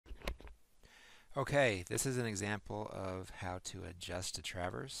Okay, this is an example of how to adjust a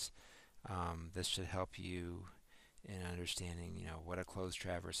traverse. This should help you in understanding, what a closed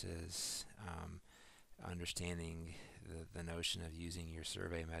traverse is, understanding the notion of using your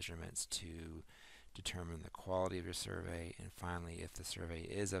survey measurements to determine the quality of your survey, and finally, if the survey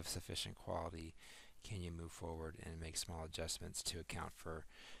is of sufficient quality, can you move forward and make small adjustments to account for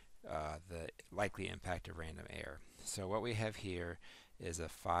the likely impact of random error. So what we have here is a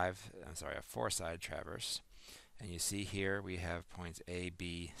four-side traverse, and you see here we have points A,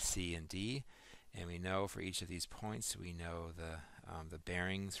 B, C, and D, and we know for each of these points we know the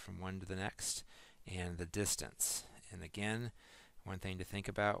bearings from one to the next and the distance. And again, one thing to think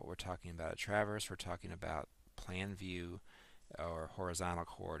about: we're talking about a traverse, we're talking about plan view or horizontal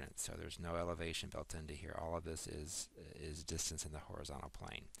coordinates. So there's no elevation built into here. All of this is distance in the horizontal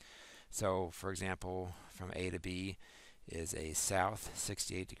plane. So for example, from A to B is a south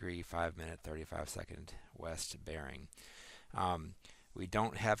 68 degree 5-minute 35-second west bearing. We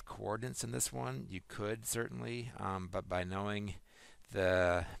don't have coordinates in this one. You could certainly, but by knowing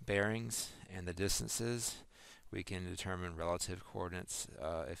the bearings and the distances, we can determine relative coordinates.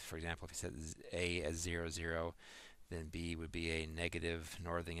 If, for example, if you set A as 0, 0, then B would be a negative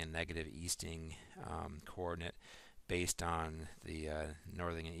northing and negative easting coordinate based on the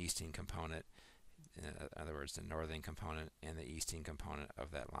northing and easting component. In other words, the northing component and the easting component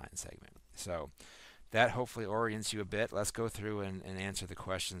of that line segment. So that hopefully orients you a bit. Let's go through and answer the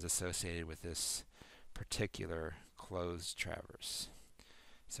questions associated with this particular closed traverse.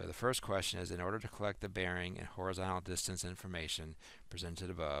 So the first question is, in order to collect the bearing and horizontal distance information presented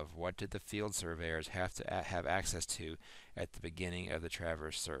above, what did the field surveyors have to have access to at the beginning of the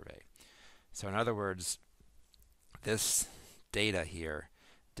traverse survey? So in other words, this data here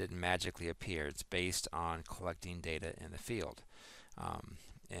didn't magically appear. It's based on collecting data in the field.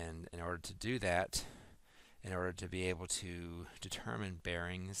 And in order to do that, in order to be able to determine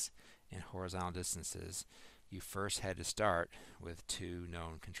bearings and horizontal distances, you first had to start with two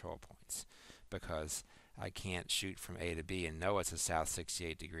known control points, because I can't shoot from A to B and know it's a southwest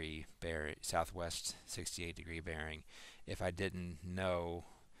 68 degree bearing if I didn't know,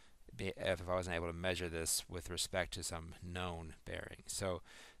 if I wasn't able to measure this with respect to some known bearing. So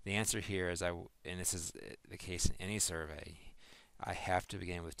the answer here is, and this is the case in any survey, I have to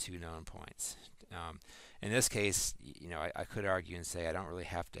begin with two known points. In this case, I could argue and say I don't really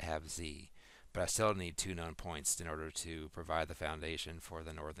have to have Z, but I still need two known points in order to provide the foundation for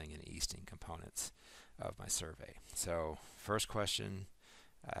the northing and easting components of my survey. So first question,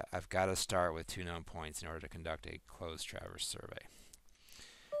 I've got to start with two known points in order to conduct a closed traverse survey.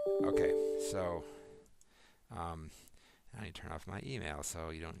 Okay, so I need to turn off my email so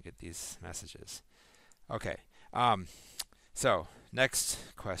you don't get these messages. Okay, so next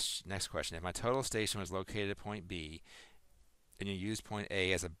question. If my total station was located at point B, and you use point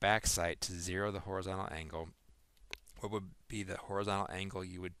A as a back sight to zero the horizontal angle, what would be the horizontal angle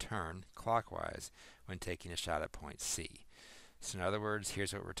you would turn clockwise when taking a shot at point C? So in other words,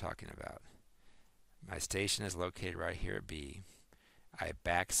 here's what we're talking about. My station is located right here at B. I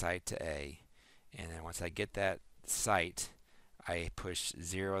back sight to A, and then once I get that sight, I push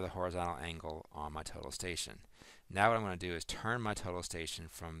 0 the horizontal angle on my total station. Now what I'm going to do is turn my total station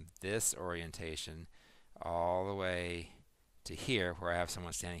from this orientation all the way to here, where I have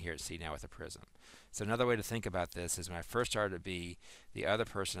someone standing here at C now with a prism. So another way to think about this is, when I first started at B, the other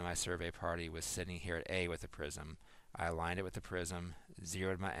person in my survey party was sitting here at A with a prism. I aligned it with the prism,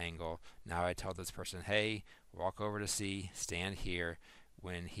 zeroed my angle. Now I told this person, hey, walk over to C, stand here.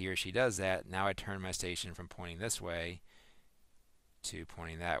 When he or she does that, now I turn my station from pointing this way to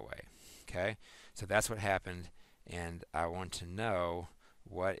pointing that way. Okay, so that's what happened, and I want to know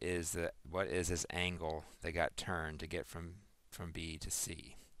what is this angle that got turned to get from B to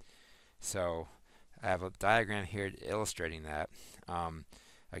C. So I have a diagram here illustrating that.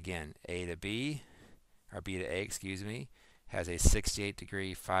 Again, A to B, or B to A, excuse me, has a 68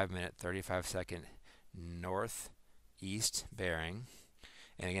 degree 5-minute 35-second northeast bearing.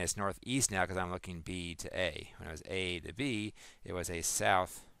 And again, it's northeast now because I'm looking B to A. When it was A to B, it was a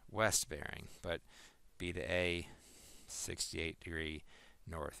southwest bearing, but B to A, 68 degree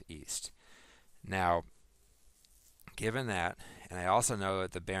northeast. Now, given that, and I also know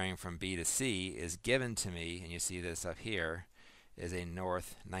that the bearing from B to C is given to me, and you see this up here, is a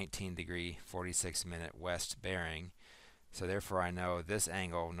north 19 degree 46-minute west bearing. So therefore I know this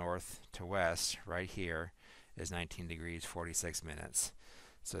angle north to west right here is 19 degrees 46 minutes.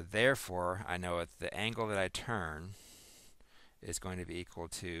 So therefore I know that the angle that I turn is going to be equal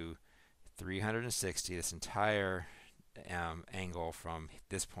to 360, this entire angle from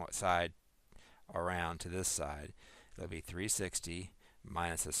this side around to this side, it'll be 360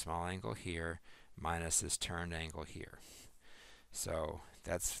 minus a small angle here minus this turned angle here. So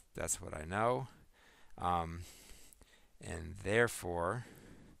that's what I know, and therefore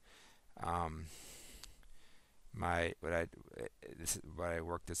what I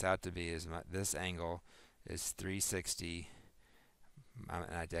worked this out to be is this angle is 360,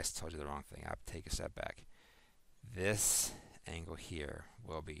 and I just told you the wrong thing. I'll take a step back. This angle here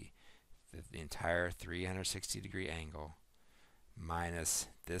will be the entire 360-degree angle minus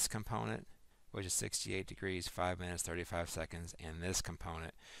this component, which is 68 degrees, 5 minutes, 35 seconds, and this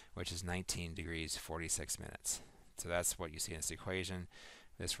component, which is 19 degrees, 46 minutes. So that's what you see in this equation.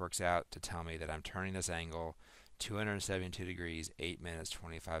 This works out to tell me that I'm turning this angle 272 degrees, 8 minutes,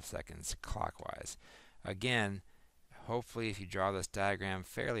 25 seconds clockwise. Again, hopefully if you draw this diagram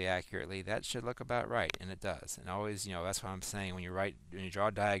fairly accurately, that should look about right, and it does. And always, that's what I'm saying, when you draw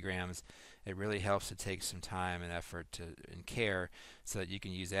diagrams, it really helps to take some time and effort and care so that you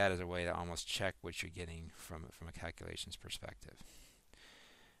can use that as a way to almost check what you're getting from a calculations perspective.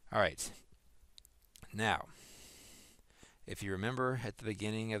 All right. Now, if you remember at the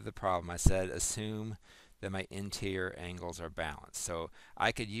beginning of the problem, I said assume that my interior angles are balanced. So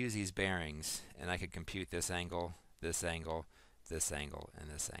I could use these bearings and I could compute this angle, this angle, this angle, and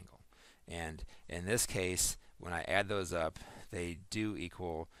this angle. And in this case, when I add those up, they do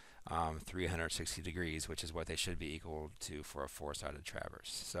equal 360 degrees, which is what they should be equal to for a four-sided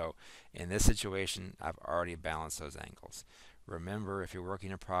traverse. So in this situation, I've already balanced those angles. Remember, if you're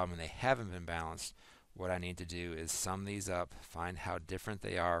working a problem and they haven't been balanced, what I need to do is sum these up, find how different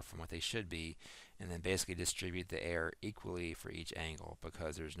they are from what they should be, and then basically distribute the error equally for each angle,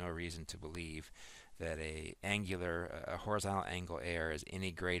 because there's no reason to believe that a horizontal angle error is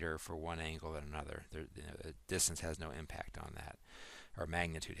any greater for one angle than another. Distance has no impact on that, or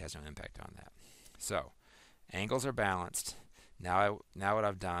magnitude has no impact on that. So angles are balanced. Now what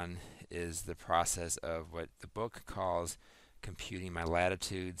I've done is the process of what the book calls computing my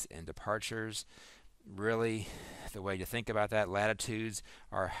latitudes and departures. Really, the way to think about that, latitudes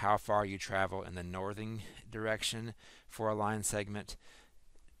are how far you travel in the northern direction for a line segment.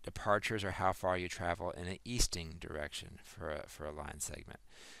 Departures are how far you travel in an easting direction for a line segment.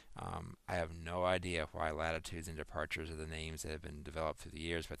 I have no idea why latitudes and departures are the names that have been developed through the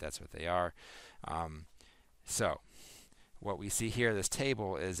years, but that's what they are. So what we see here, this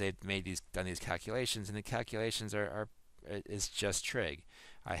table, is they've done these calculations, and the calculations is just trig.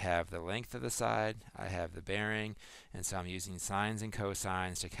 I have the length of the side, I have the bearing, and so I'm using sines and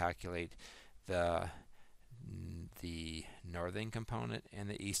cosines to calculate the northern component and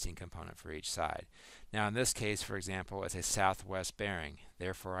the easting component for each side. Now in this case, for example, it's a southwest bearing.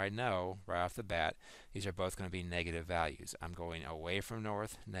 Therefore I know right off the bat these are both going to be negative values. I'm going away from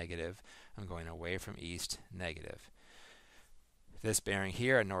north, negative. I'm going away from east, negative. This bearing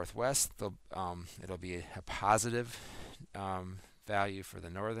here at northwest, it'll be a positive value for the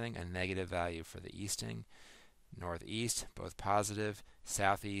northern, a negative value for the easting. Northeast, both positive.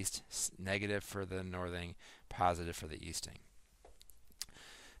 Southeast, negative for the northern, positive for the easting.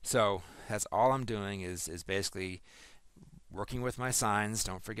 So that's all I'm doing is basically working with my sines,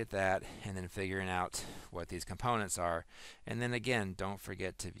 don't forget that, and then figuring out what these components are. And then again, don't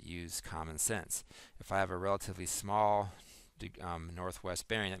forget to use common sense. If I have a relatively small northwest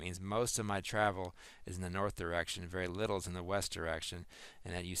bearing, that means most of my travel is in the north direction, very little is in the west direction,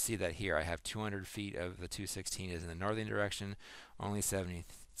 and then you see that here. I have 200 feet of the 216 is in the northern direction, only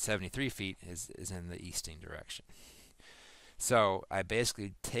 73 feet is in the easting direction. So I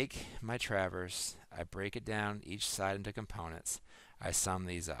basically take my traverse, I break it down each side into components, I sum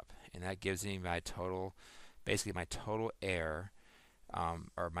these up, and that gives me my total, basically my total error,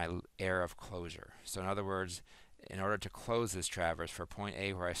 or my error of closure. So in other words, in order to close this traverse for point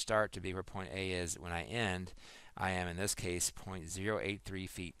A where I start to be where point A is when I end, I am in this case 0.083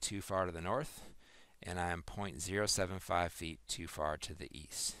 feet too far to the north, and I am 0.075 feet too far to the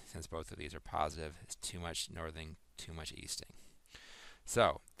east. Since both of these are positive, it's too much northern, too much easting.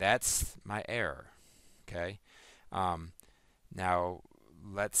 So that's my error. Okay. Now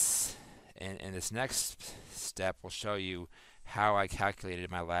let's, in this next step, we'll show you how I calculated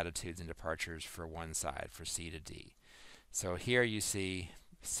my latitudes and departures for one side, for C to D. So here you see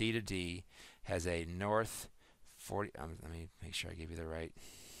C to D has a north 40, let me make sure I give you the right,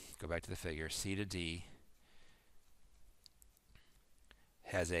 go back to the figure. C to D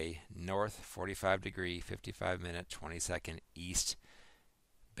has a north 45 degree, 55 minute, 20 second east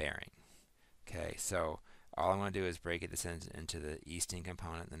bearing. Okay, so all I'm going to do is break this into the easting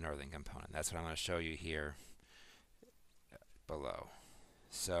component and the northern component. That's what I'm going to show you here below.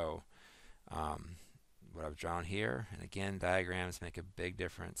 So What I've drawn here, and again, diagrams make a big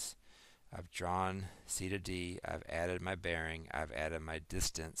difference. I've drawn C to D, I've added my bearing, I've added my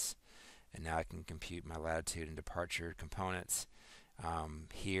distance, and now I can compute my latitude and departure components.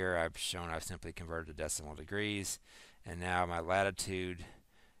 Here I've simply converted to decimal degrees, and now my latitude,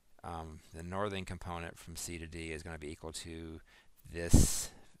 the northern component from C to D, is going to be equal to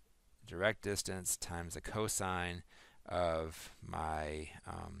this direct distance times the cosine of my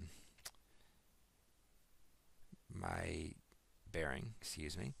my bearing,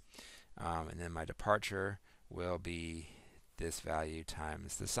 and then my departure will be this value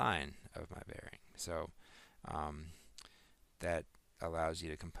times the sine of my bearing. So that allows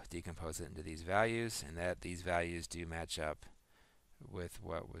you to decompose it into these values, and that these values do match up with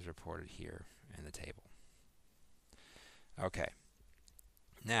what was reported here in the table. Okay,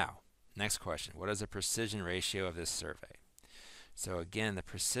 now next question, what is the precision ratio of this survey? So again, the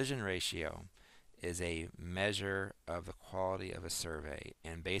precision ratio is a measure of the quality of a survey,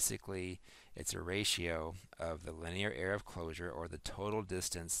 and basically it's a ratio of the linear area of closure, or the total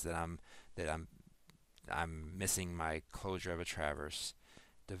distance that I'm missing my closure of a traverse,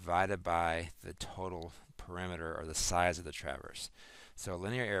 divided by the total perimeter, or the size of the traverse. So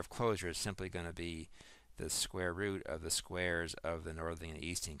linear area of closure is simply going to be the square root of the squares of the northern and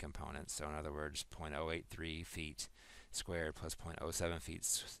eastern components. So in other words, 0.083 feet squared plus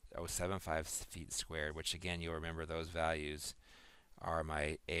 0.075 feet squared, which again, you'll remember those values are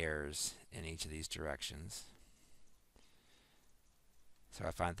my airs in each of these directions. So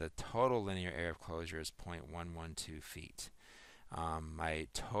I find the total linear area of closure is 0.112 feet. My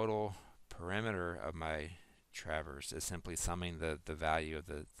total perimeter of my traverse is simply summing the value of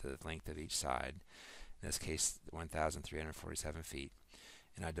the length of each side, in this case 1,347 feet,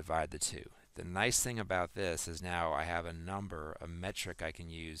 and I divide the two. The nice thing about this is now I have a number, a metric I can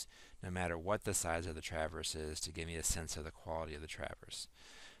use no matter what the size of the traverse is, to give me a sense of the quality of the traverse.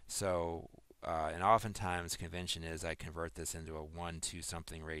 So and oftentimes convention is I convert this into a 1 to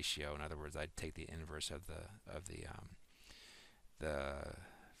something ratio. In other words, I take the inverse of the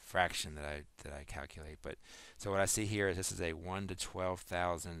fraction that I calculate. But so what I see here is this is a 1 to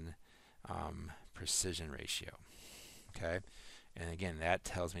 12,000 precision ratio. Okay, and again, that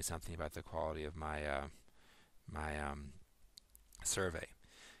tells me something about the quality of my survey.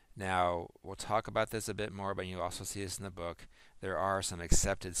 Now, we'll talk about this a bit more, but you also see this in the book. There are some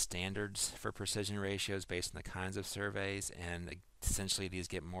accepted standards for precision ratios based on the kinds of surveys, and essentially these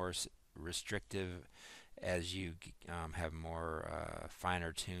get more restrictive as you have more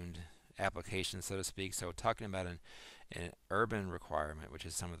finer tuned applications, so to speak. So talking about an urban requirement, which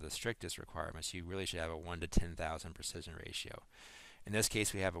is some of the strictest requirements, you really should have a 1 to 10,000 precision ratio. In this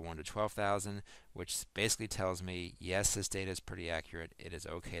case, we have a 1 to 12,000, which basically tells me, yes, this data is pretty accurate. It is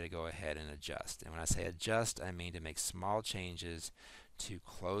okay to go ahead and adjust. And when I say adjust, I mean to make small changes to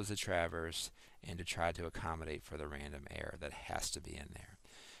close the traverse and to try to accommodate for the random error that has to be in there.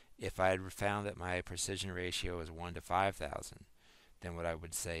 If I had found that my precision ratio is 1 to 5,000, then what I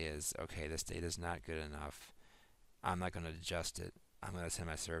would say is, okay, this data is not good enough. I'm not going to adjust it. I'm going to send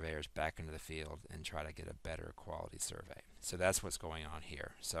my surveyors back into the field and try to get a better quality survey. So that's what's going on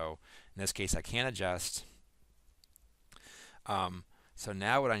here. So in this case, I can't adjust. So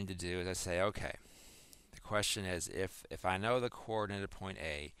now what I need to do is I say, okay, the question is, if I know the coordinate of point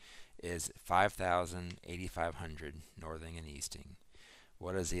A is 5,000, 8,500 northing and easting,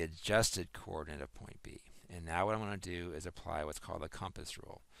 what is the adjusted coordinate of point B? And now what I'm going to do is apply what's called the compass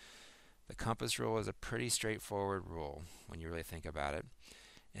rule. The compass rule is a pretty straightforward rule when you really think about it,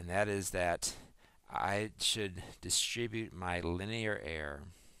 and that is that I should distribute my linear error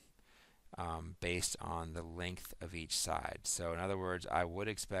based on the length of each side. So in other words, I would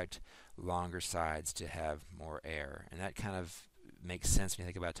expect longer sides to have more error, and that kind of makes sense when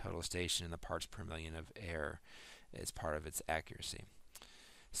you think about total station and the parts per million of error as part of its accuracy.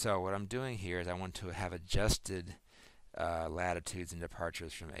 So what I'm doing here is I want to have adjusted latitudes and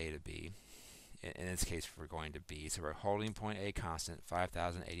departures from A to B. In this case, we're going to B. So we're holding point A constant,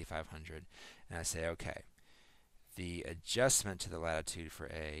 5,000, 8,500. And I say, okay, the adjustment to the latitude for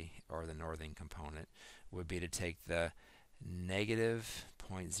A, or the northern component, would be to take the negative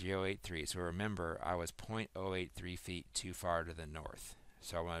 0.083. So remember, I was 0.083 feet too far to the north.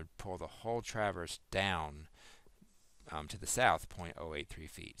 So I want to pull the whole traverse down to the south, 0.083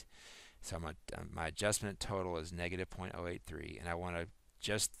 feet. So my adjustment total is negative 0.083, and I want to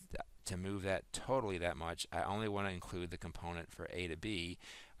just to move that totally that much, I only want to include the component for A to B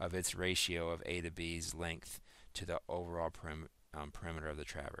of its ratio of A to B's length to the overall perimeter of the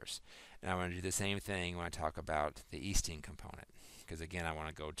traverse. And I want to do the same thing when I talk about the easting component. because again I want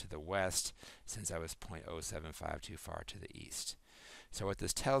to go to the west since I was 0.075 too far to the east. So what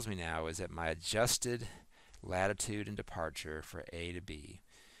this tells me now is that my adjusted latitude and departure for A to B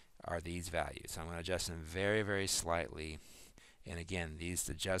are these values. So I'm going to adjust them very, very slightly. And again, these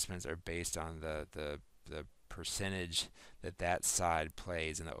adjustments are based on the percentage that that side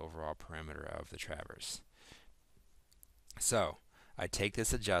plays in the overall perimeter of the traverse. So I take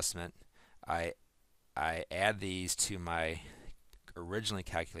this adjustment, I add these to my originally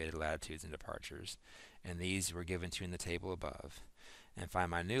calculated latitudes and departures, and these were given to you in the table above, and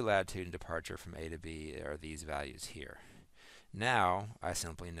find my new latitude and departure from A to B are these values here. Now I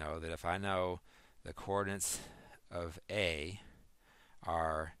simply know that if I know the coordinates of A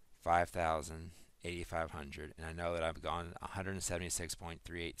are 5,000, 8,500, and I know that I've gone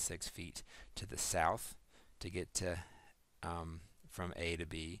 176.386 feet to the south to get to from A to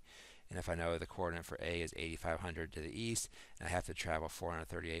B, and if I know the coordinate for A is 8,500 to the east, and I have to travel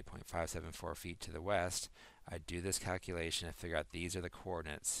 438.574 feet to the west, I do this calculation and figure out these are the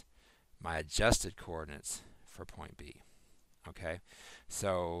coordinates, my adjusted coordinates for point B. Okay,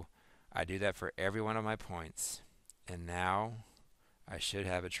 so I do that for every one of my points, and now I should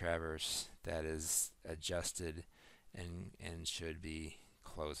have a traverse that is adjusted and should be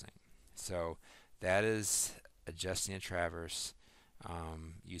closing. So that is adjusting a traverse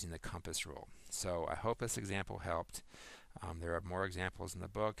using the compass rule. So I hope this example helped. There are more examples in the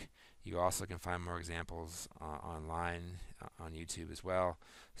book. You also can find more examples online on YouTube as well.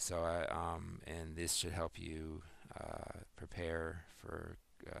 So and this should help you prepare for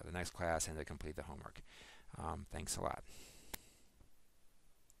the next class and to complete the homework. Thanks a lot.